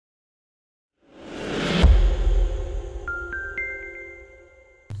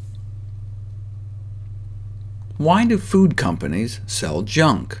Why do food companies sell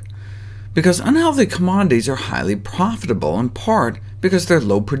junk? Because unhealthy commodities are highly profitable, in part because they're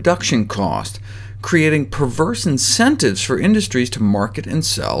low production cost, creating perverse incentives for industries to market and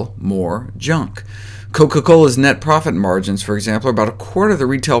sell more junk. Coca-Cola's net profit margins, for example, are about a quarter of the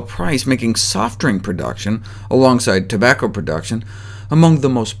retail price, making soft drink production, alongside tobacco production, among the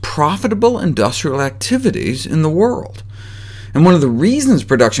most profitable industrial activities in the world. And one of the reasons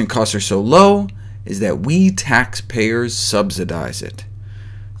production costs are so low is that we taxpayers subsidize it.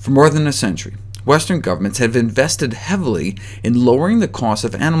 For more than a century, Western governments have invested heavily in lowering the cost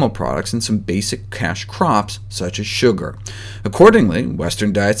of animal products and some basic cash crops, such as sugar. Accordingly,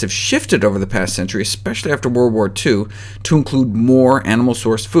 Western diets have shifted over the past century, especially after World War II, to include more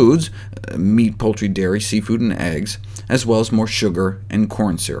animal-sourced foods, meat, poultry, dairy, seafood, and eggs, as well as more sugar and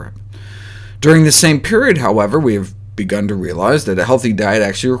corn syrup. During the same period, however, we have begun to realize that a healthy diet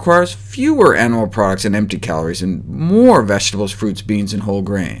actually requires fewer animal products and empty calories, and more vegetables, fruits, beans, and whole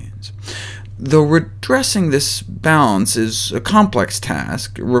grains. Though redressing this balance is a complex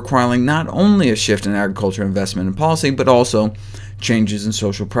task, requiring not only a shift in agriculture investment and policy, but also changes in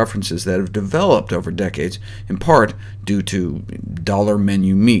social preferences that have developed over decades, in part due to dollar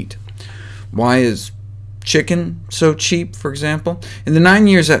menu meat. Why is chicken so cheap, for example? In the 9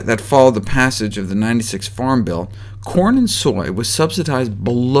 years that followed the passage of the '96 Farm Bill, corn and soy was subsidized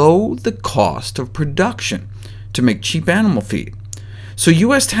below the cost of production to make cheap animal feed. So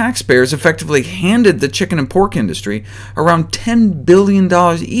U.S. taxpayers effectively handed the chicken and pork industry around $10 billion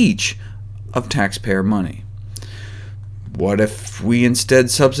each of taxpayer money. What if we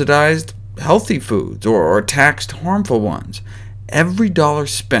instead subsidized healthy foods, or taxed harmful ones? Every dollar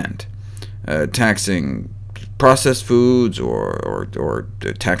spent taxing processed foods or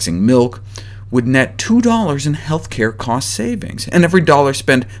taxing milk would net $2 in healthcare cost savings, and every dollar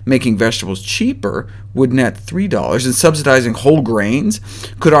spent making vegetables cheaper would net $3, and subsidizing whole grains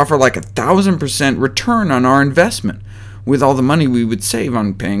could offer like 1,000% return on our investment, with all the money we would save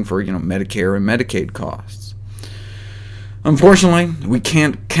on paying for Medicare and Medicaid costs. Unfortunately, we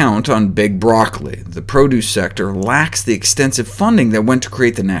can't count on big broccoli. The produce sector lacks the extensive funding that went to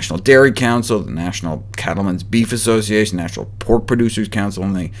create the National Dairy Council, the National Cattlemen's Beef Association, National Pork Producers Council,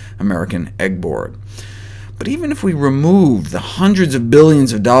 and the American Egg Board. But even if we removed the hundreds of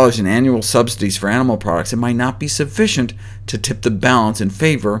billions of dollars in annual subsidies for animal products, it might not be sufficient to tip the balance in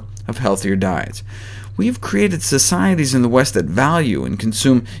favor of healthier diets. We have created societies in the West that value and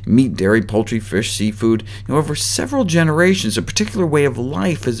consume meat, dairy, poultry, fish, seafood. Over several generations, a particular way of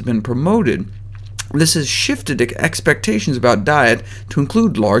life has been promoted. This has shifted expectations about diet to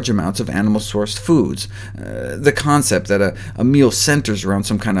include large amounts of animal-sourced foods, the concept that a meal centers around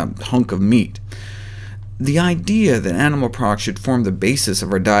some kind of hunk of meat. The idea that animal products should form the basis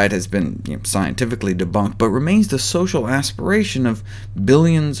of our diet has been scientifically debunked, but remains the social aspiration of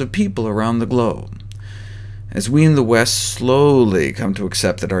billions of people around the globe. As we in the West slowly come to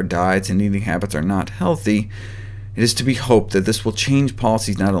accept that our diets and eating habits are not healthy, it is to be hoped that this will change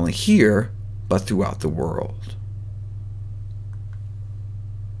policies not only here, but throughout the world.